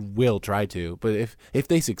will try to, but if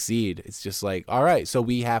they succeed, it's just like, all right, so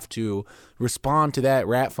we have to respond to that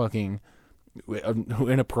rat fucking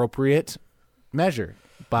an appropriate measure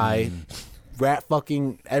by rat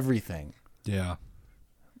fucking everything. Yeah.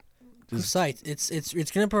 I'm psyched.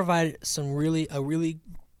 It's gonna provide it's gonna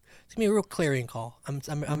be a real clarion call. I'm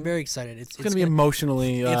very excited. It's gonna be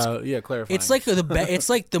emotionally clarifying. It's like it's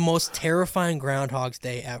like the most terrifying Groundhog's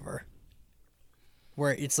Day ever.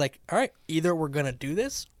 Where it's like, all right, either we're gonna do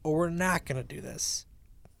this or we're not gonna do this.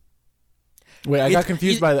 Wait, I got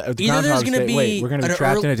confused by the Groundhog's Day. Wait, we're gonna be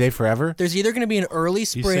trapped in a day forever? There's either gonna be an early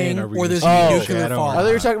spring or there's a nuclear fallout. I thought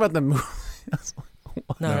you were talking about the movie.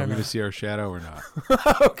 No, we're gonna see our shadow or not.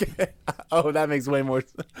 Okay. Oh, that makes way more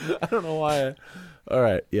sense. I don't know why. All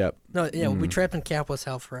right. Yep. No, yeah, we'll be trapped in capitalist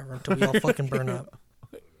hell forever until we all fucking burn up.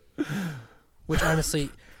 Which honestly,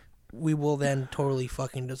 we will then totally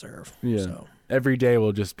fucking deserve. Yeah. So. Every day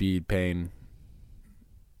will just be pain.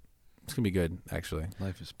 It's gonna be good, actually.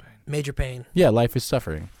 Life is pain. Major pain. Yeah, life is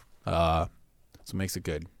suffering. So it makes it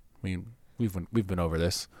good. We've been over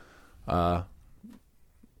this. And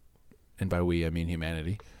by we, I mean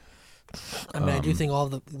humanity. I mean, I do think all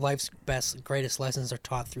the life's greatest lessons are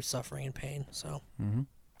taught through suffering and pain. So,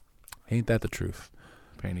 Ain't that the truth?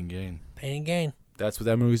 Pain and gain. Pain and gain. That's what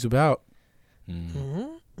that movie's about.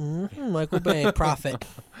 Michael Bay, Prophet.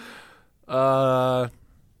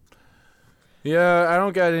 Yeah, I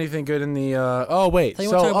don't got anything good in the. Oh wait, Tell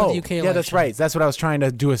you what, talk about the UK yeah, election. that's right. That's what I was trying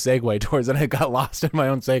to do a segue towards, and I got lost in my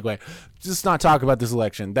own segue. Just not talk about this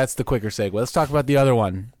election. That's the quicker segue. Let's talk about the other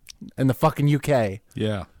one in the fucking UK.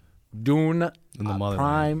 Yeah. Dune, In the motherland.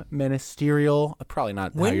 Prime Ministerial. Probably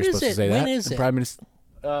not how When you're is supposed to it? say When that. is it? Prime Minister.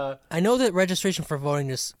 I know that registration for voting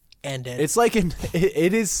just ended. It's like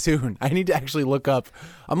it is soon. I need to actually look up.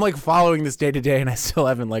 I'm like following this day to day, and I still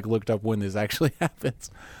haven't like looked up when this actually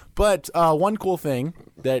happens. But one cool thing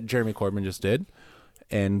that Jeremy Corbyn just did,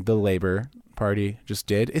 and the Labour Party just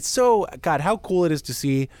did. It's so God, how cool it is to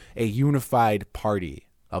see a unified party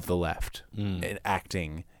of the left and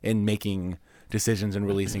acting and making decisions and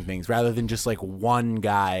releasing things, rather than just like one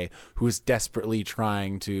guy who is desperately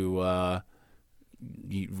trying to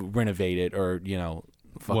renovate it or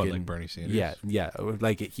fucking What, like Bernie Sanders? Yeah,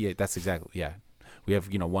 like that's exactly we have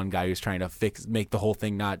one guy who's trying to make the whole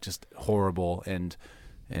thing not just horrible and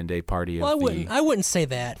a party of I wouldn't say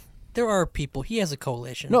that. There are people. He has a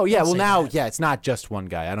coalition. No, yeah. Don't Well, say now, that. yeah, it's not just one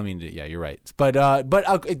guy. I don't mean to. Yeah, you're right. But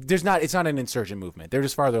there's not. It's not an insurgent movement. They're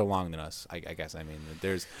just farther along than us. I guess. I mean,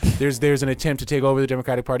 there's an attempt to take over the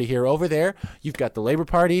Democratic Party here. Over there, you've got the Labour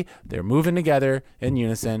Party. They're moving together in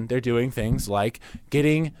unison. They're doing things like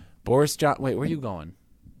getting Boris Johnson. Wait, where are you going?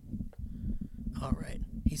 All right.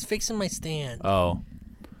 He's fixing my stand. Oh.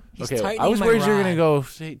 He's Okay. tightening I was my worried you were rod. gonna go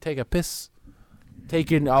take a piss.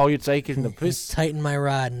 Taking the piss. Tighten my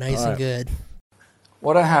rod, nice All and right. good.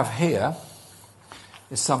 What I have here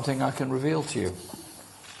is something I can reveal to you.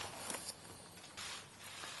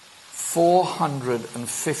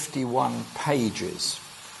 451 pages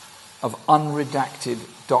of unredacted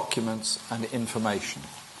documents and information.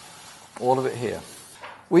 All of it here.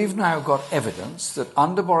 We've now got evidence that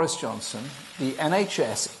under Boris Johnson, the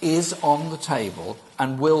NHS is on the table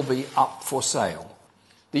and will be up for sale.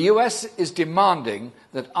 The US is demanding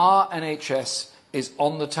that our NHS is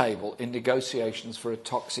on the table in negotiations for a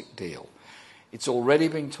toxic deal. It's already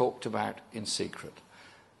been talked about in secret.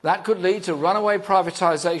 That could lead to runaway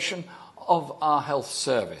privatisation of our health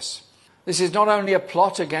service. This is not only a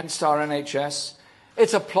plot against our NHS,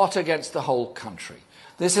 it's a plot against the whole country.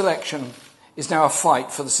 This election is now a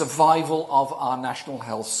fight for the survival of our National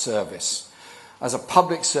Health Service as a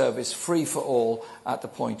public service free for all at the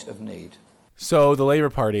point of need. So the Labour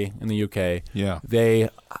Party in the UK, Yeah. I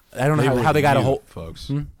don't know Labor how they with got a U, whole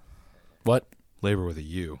folks. What? Labor with a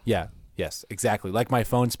U. Yeah. Yes. Exactly. Like my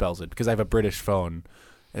phone spells it because I have a British phone,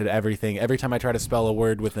 and everything. Every time I try to spell a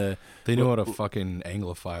word with a, They know what a fucking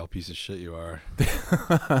Anglophile piece of shit you are.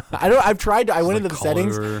 I've tried to. I went like into the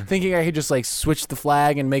settings color. thinking I could just like switch the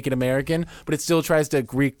flag and make it American, but it still tries to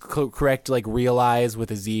correct like realize with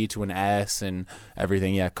a Z to an S and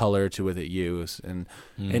everything. Yeah, color to with a U. And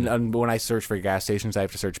when I search for gas stations, I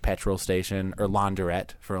have to search petrol station or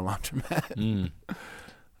laundrette for a laundromat.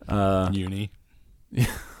 Uni.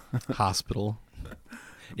 Hospital.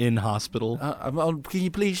 In hospital. Can you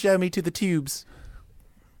please show me to the tubes?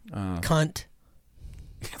 Cunt.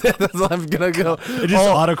 That's what I'm gonna go. It just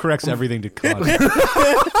autocorrects everything to cunt.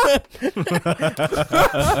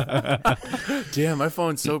 Damn, my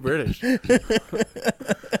phone's so British.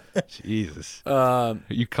 Jesus. Are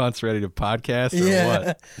you cunts ready to podcast or Yeah.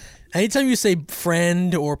 what? Anytime you say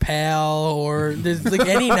friend or pal or there's like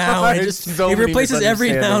any noun, it just So it many replaces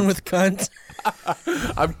every noun with cunt.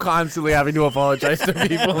 I'm constantly having to apologize to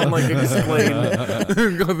people and like explain,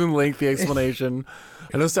 go through lengthy explanation.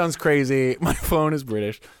 I know it sounds crazy. My phone is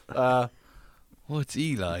British, What's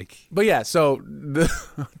he like? But yeah, so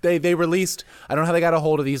they released. I don't know how they got a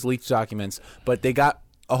hold of these leaked documents, but they got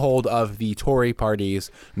a hold of the Tory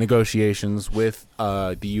party's negotiations with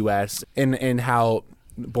the U.S. and how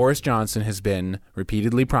Boris Johnson has been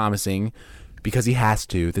repeatedly promising, because he has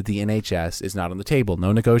to, that the NHS is not on the table.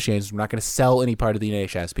 No negotiations. We're not going to sell any part of the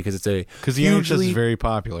NHS because it's a because the NHS is very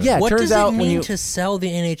popular. Yeah, what turns does out it when mean you to sell the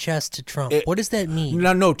NHS to Trump? What does that mean?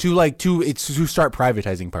 No, it's to start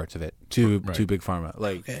privatizing parts of it to big pharma,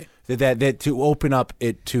 like that to open up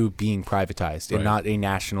it to being privatized and not a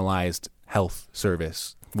nationalized health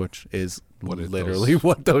service, which is literally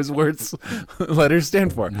what those letters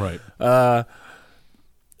stand for. Right.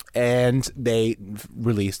 And they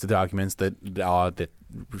released the documents that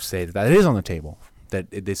say that it is on the table.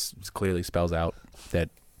 That this clearly spells out that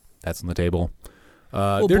that's on the table.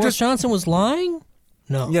 Boris Johnson was lying?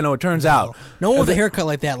 No. You know, it turns out. No one with a haircut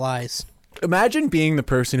like that lies. Imagine being the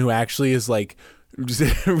person who actually is like,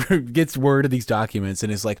 gets word of these documents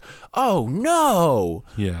and is like, oh no.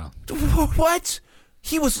 Yeah. What?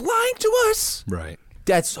 He was lying to us? Right.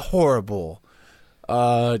 That's horrible.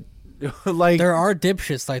 Like, there are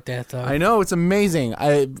dipshits like that, though. I know, it's amazing.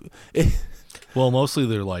 Well, mostly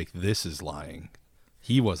they're like, this is lying.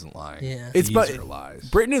 He wasn't lying. Yeah. These are lies.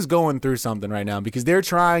 Britain is going through something right now because they're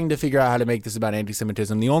trying to figure out how to make this about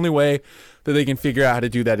anti-Semitism. The only way that they can figure out how to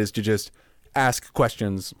do that is to just ask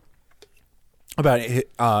questions about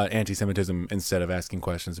anti-Semitism instead of asking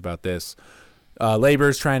questions about this.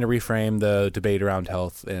 Labor's trying to reframe the debate around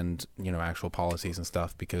health and, you know, actual policies and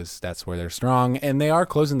stuff because that's where they're strong, and they are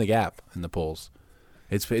closing the gap in the polls.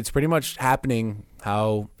 It's pretty much happening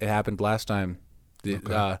how it happened last time.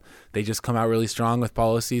 They just come out really strong with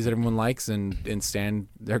policies that everyone likes and stand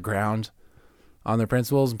their ground on their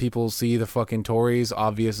principles, and people see the fucking Tories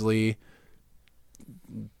obviously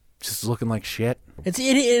just looking like shit.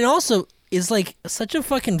 It also is like such a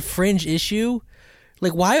fucking fringe issue.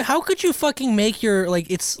 Like, why? How could you fucking make your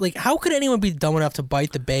It's like, how could anyone be dumb enough to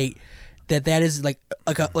bite the bait that is like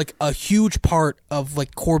a huge part of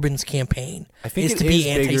like Corbyn's campaign? I think is it to is be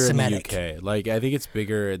bigger anti-Semitic. in the UK. Like, I think it's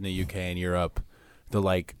bigger in the UK and Europe.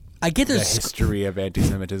 I get the this history of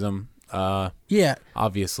anti-Semitism. Yeah,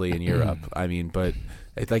 obviously in Europe. I mean, but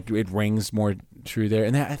it rings more true there.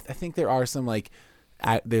 And I think there are some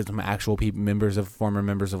there's some actual former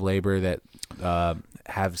members of Labor that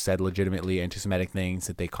have said legitimately anti-Semitic things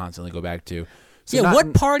that they constantly go back to. So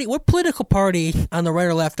what political party on the right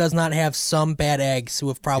or left does not have some bad eggs who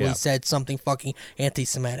have probably said something fucking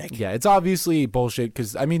anti-Semitic? Yeah, it's obviously bullshit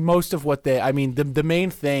because, I mean, most of what the main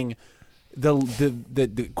thing the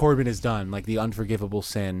Corbyn has done, like the unforgivable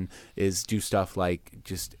sin, is do stuff like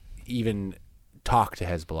just even talk to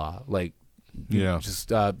Hezbollah. Like, just...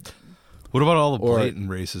 what about all the blatant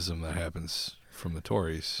racism that happens from the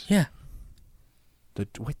Tories? Yeah. The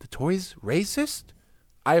Tories racist?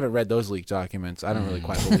 I haven't read those leaked documents. I don't really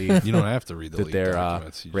quite believe you don't have to read the that they're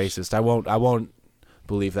racist. I won't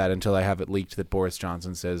believe that until I have it leaked that Boris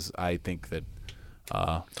Johnson says I think that.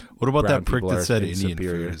 What about that prick that said Indian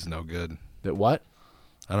superior. food is no good? That what?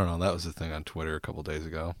 I don't know. That was the thing on Twitter a couple days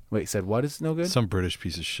ago. Wait, said what is no good? Some British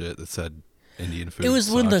piece of shit that said Indian food. It was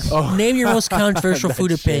sucks. when the name your most controversial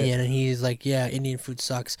food shit. opinion, and he's like, "Yeah, Indian food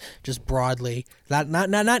sucks." Just broadly, not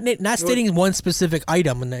stating one specific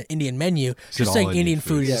item in the Indian menu. Just saying Indian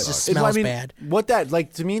food just smells bad. What that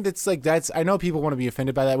to me, that's I know people want to be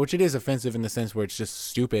offended by that, which it is offensive in the sense where it's just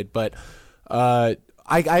stupid. But I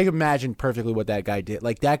imagine perfectly what that guy did.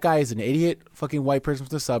 Like, that guy is an idiot, fucking white person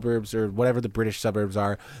from the suburbs or whatever the British suburbs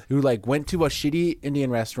are, who went to a shitty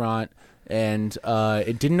Indian restaurant. And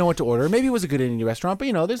it didn't know what to order. Maybe it was a good Indian restaurant, but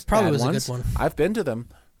there's probably bad was ones. a good one. I've been to them.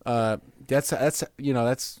 That's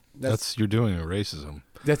you're doing a racism.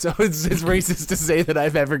 It's racist to say that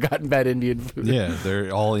I've ever gotten bad Indian food. Yeah,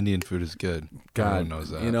 all Indian food is good. God Everyone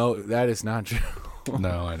knows that. That is not true.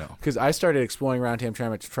 No, I know. Because I started exploring around here,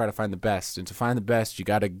 trying to find the best, and to find the best, you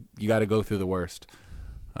gotta go through the worst.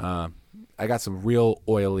 I got some real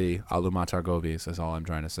oily aloo matar gobis. That's all I'm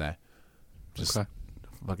trying to say. Just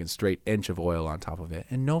fucking straight inch of oil on top of it,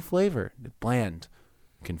 and no flavor. Bland,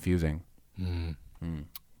 confusing.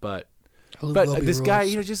 But this guy,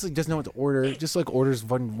 just doesn't know what to order. Just orders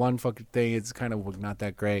one fucking thing. It's kind of not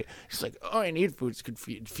that great. He's like, oh, Indian food's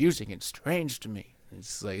confusing and strange to me.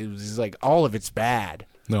 It's like all of it's bad.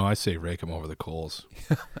 No, I say rake him over the coals.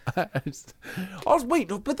 Wait,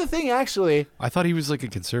 but the thing actually, I thought he was like a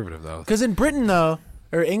conservative though. Because in Britain or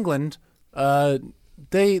England,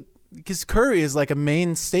 because curry is like a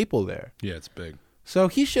main staple there. Yeah, it's big. So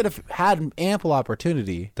he should have had ample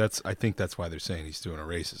opportunity. I think that's why they're saying he's doing a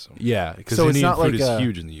racism. Yeah, because so Indian it's not food like is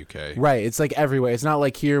huge in the UK. Right, it's like everywhere. It's not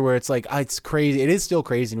like here where it's like it's crazy. It is still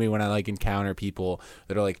crazy to me when I like encounter people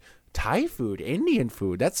that are like Thai food, Indian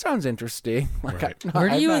food. That sounds interesting. Like, Right. Where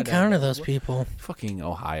do you encounter those people? Fucking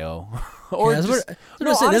Ohio, or Yeah, that's just, what- I was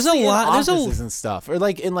gonna say, there's a honestly, in lot- there's a- offices and stuff, or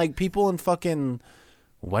like in like people in fucking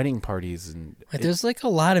wedding parties and Like, there's like a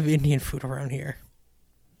lot of Indian food around here.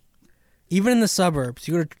 Even in the suburbs,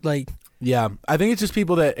 you go to like. Yeah, I think it's just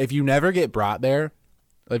people that if you never get brought there,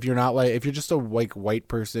 if you're not like if you're just a like white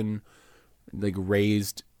person, like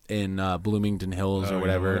raised in Bloomington Hills Oh, or you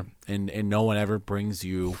whatever, know and no one ever brings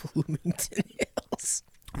you Bloomington Hills.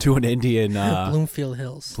 to an Indian Bloomfield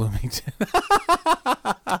Hills. Bloomington.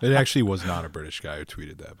 It actually was not a British guy who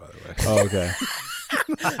tweeted that, by the way. Oh, okay.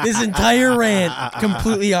 This entire rant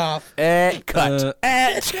completely off. Cut.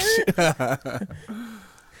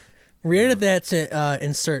 We edited that to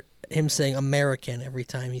insert him saying American every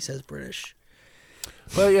time he says British.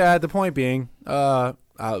 But yeah, the point being, Vote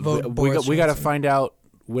we Boris got to Johnson. find out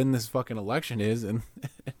when this fucking election is, and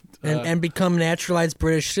And become naturalized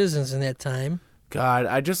British citizens in that time. God,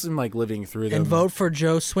 I just am like living through them. And vote for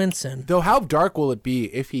Joe Swinson. Though, how dark will it be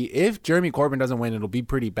if Jeremy Corbyn doesn't win? It'll be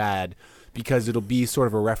pretty bad because it'll be sort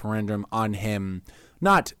of a referendum on him.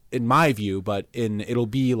 Not in my view, but it'll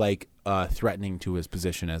be like threatening to his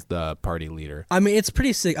position as the party leader. I mean, it's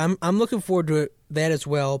pretty sick. I'm looking forward to that as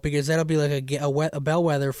well because that'll be like a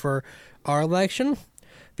bellwether for our election.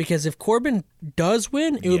 Because if Corbyn does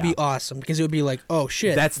win, it would be awesome. Because it would be like, oh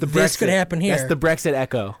shit, That's the this Brexit. could happen here. That's the Brexit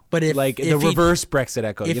echo. But if like if the he- reverse Brexit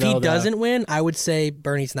echo. If he doesn't win, I would say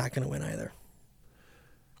Bernie's not going to win either.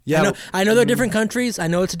 yeah, I know they're different countries. I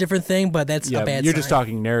know it's a different thing, but that's yeah, a bad you're sign. just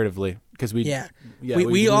talking narratively because we. Yeah, yeah,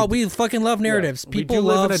 we fucking love narratives. We People do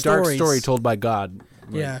live love in a dark stories. story told by God.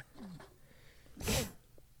 Yeah.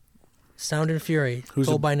 Sound and Fury, Who's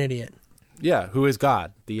told a- by an idiot. Yeah, who is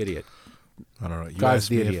God? The idiot. I don't know. You God's asked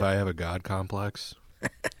the me idiot. if I have a God complex.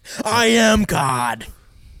 I am God.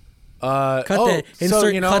 Cut That. so,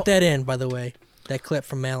 Insert. you know, Cut that in. By the way, that clip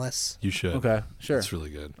from Malice. You should. Okay, sure. It's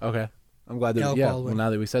really good. Okay, I'm glad that. Alec Yeah, Baldwin. well, now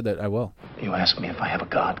that we said that, I will. You ask me if I have a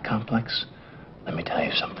God complex? Let me tell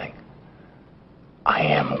you something. I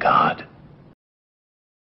am God.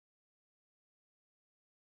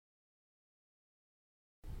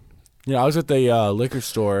 Yeah, I was at the liquor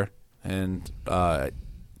store, and I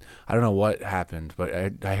don't know what happened, but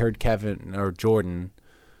I heard Kevin or Jordan,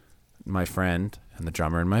 my friend and the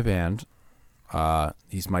drummer in my band.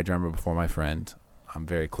 He's my drummer before my friend. I'm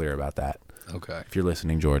very clear about that. Okay. If you're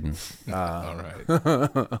listening, Jordan. All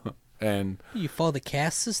right. And You follow the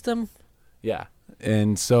caste system. yeah,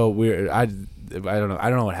 and so I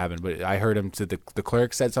don't know what happened, but I heard him said the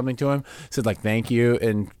clerk said something to him, said like thank you,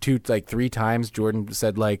 and three times Jordan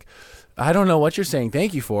said like, I don't know what you're saying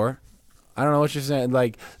thank you for. I don't know what you're saying.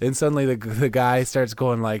 Like, then suddenly the guy starts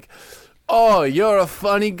going like, oh, you're a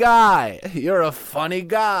funny guy. You're a funny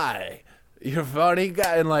guy. You're a funny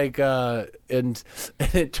guy. And like, and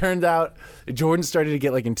it turned out Jordan started to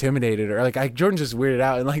get like intimidated or like Jordan just weirded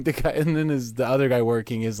out. And like the guy, and then the other guy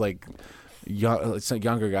working is like,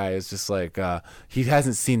 younger guy is just like, he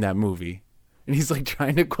hasn't seen that movie. And he's like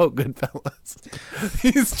trying to quote Goodfellas.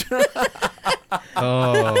 He's trying.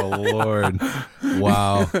 Oh, Lord.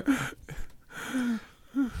 Wow.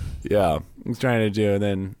 Yeah, he's trying to do, and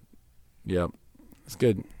then, yep, it's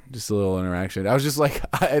good. Just a little interaction. I was just like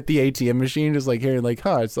at the ATM machine, just like hearing like,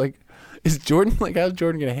 it's like, is Jordan like, how's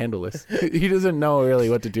Jordan gonna handle this? He doesn't know really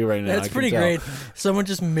what to do right now. That's I can pretty tell. great. Someone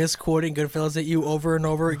just misquoting Goodfellas at you over and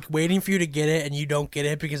over, waiting for you to get it, and you don't get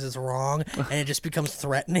it because it's wrong, and it just becomes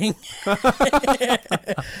threatening.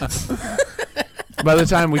 By the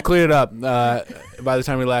time we cleared it up, by the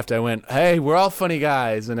time we left, I went, hey, we're all funny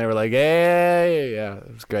guys, and they were like, hey, yeah,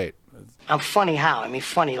 it was great. I'm funny how? I mean,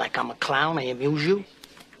 funny like I'm a clown. I amuse you.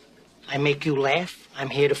 I make you laugh. I'm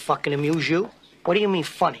here to fucking amuse you. What do you mean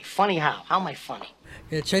funny? Funny how? How am I funny?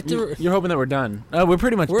 Yeah, check the. You're hoping that we're done. We're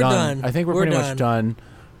pretty much done. I think we're pretty much done.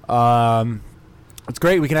 It's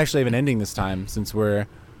great. We can actually have an ending this time since we're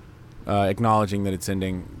acknowledging that it's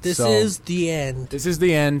ending. This So, is the end. This is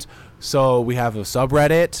the end. So we have a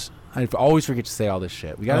subreddit. I always forget to say all this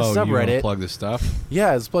shit. We got a You wanna subreddit. plug this stuff?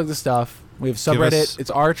 Yeah, let's plug the stuff. We have Give subreddit. us- It's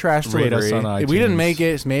our trash rate us delivery. on We didn't iTunes. make it.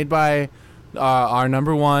 It's made by our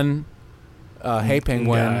number one, Hey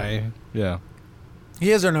Penguin. Guy. Yeah. He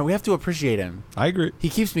is or no? We have to appreciate him. I agree. He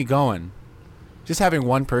keeps me going. Just having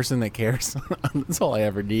one person that cares. That's all I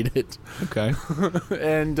ever needed. Okay.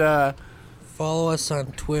 And Follow us on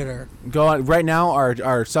Twitter. go on. Right now, our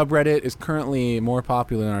subreddit is currently more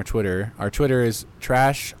popular than our Twitter. Our Twitter is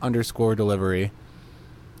trash_delivery.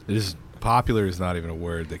 Popular is not even a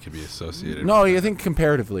word that could be associated. No, I think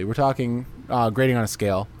comparatively. We're talking grading on a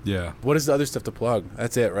scale. Yeah. What is the other stuff to plug?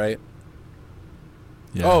 That's it, right?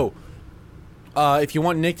 Yeah. Oh, if you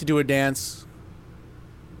want Nick to do a dance,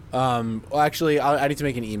 well, actually, I need to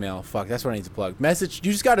make an email. Fuck, that's what I need to plug. Message.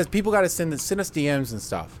 You just gotta. People gotta send us DMs and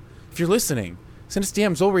stuff. If you're listening, send us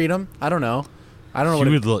DMs. We'll read them. I don't know.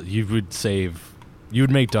 You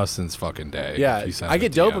would make Dustin's fucking day. Yeah, if you sent I him a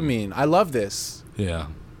get DM. dopamine. I love this. Yeah.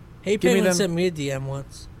 Hey, Give me Penguin them- sent me a DM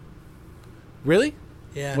once. Really?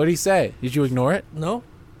 Yeah. What did he say? Did you ignore it? No.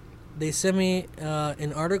 They sent me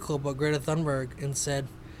an article about Greta Thunberg and said,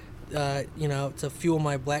 to fuel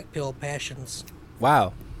my black pill passions.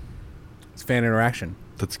 Wow. It's fan interaction.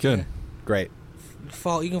 That's good. Great.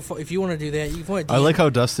 If you want to do that, you want to. I like how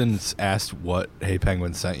Dustin's asked what Hey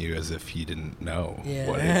Penguin sent you as if he didn't know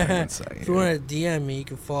what Hey Penguin sent you. If you want to DM me, you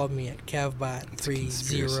can follow me at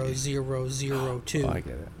CavBot30002. Oh, I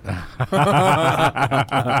get it.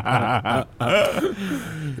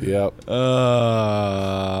 Yep.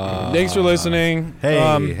 Thanks for listening.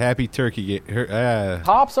 Hey, happy turkey.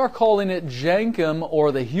 Cops are calling it Jankum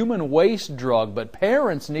or the human waste drug, but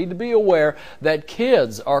parents need to be aware that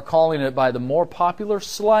kids are calling it by the more popular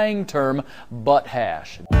slang term, butt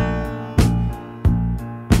hash.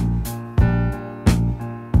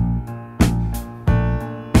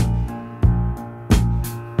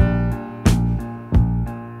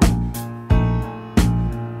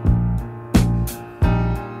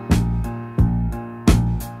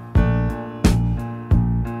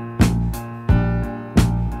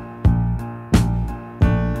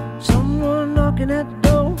 Someone knocking at the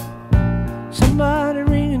door, somebody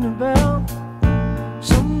ringing the bell.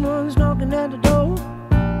 Someone's knocking at the door,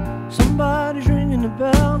 somebody's ringing the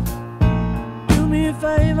bell. Do me a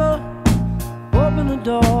favor, open the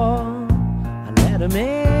door and let him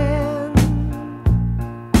in.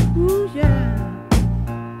 Ooh, yeah.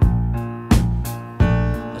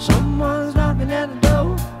 Someone's knocking at the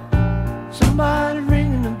door, somebody's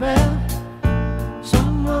ringing the bell.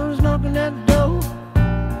 Someone's knocking at the door,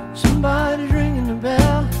 somebody's ringing the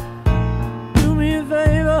bell. Do me a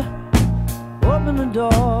favor, open the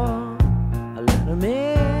door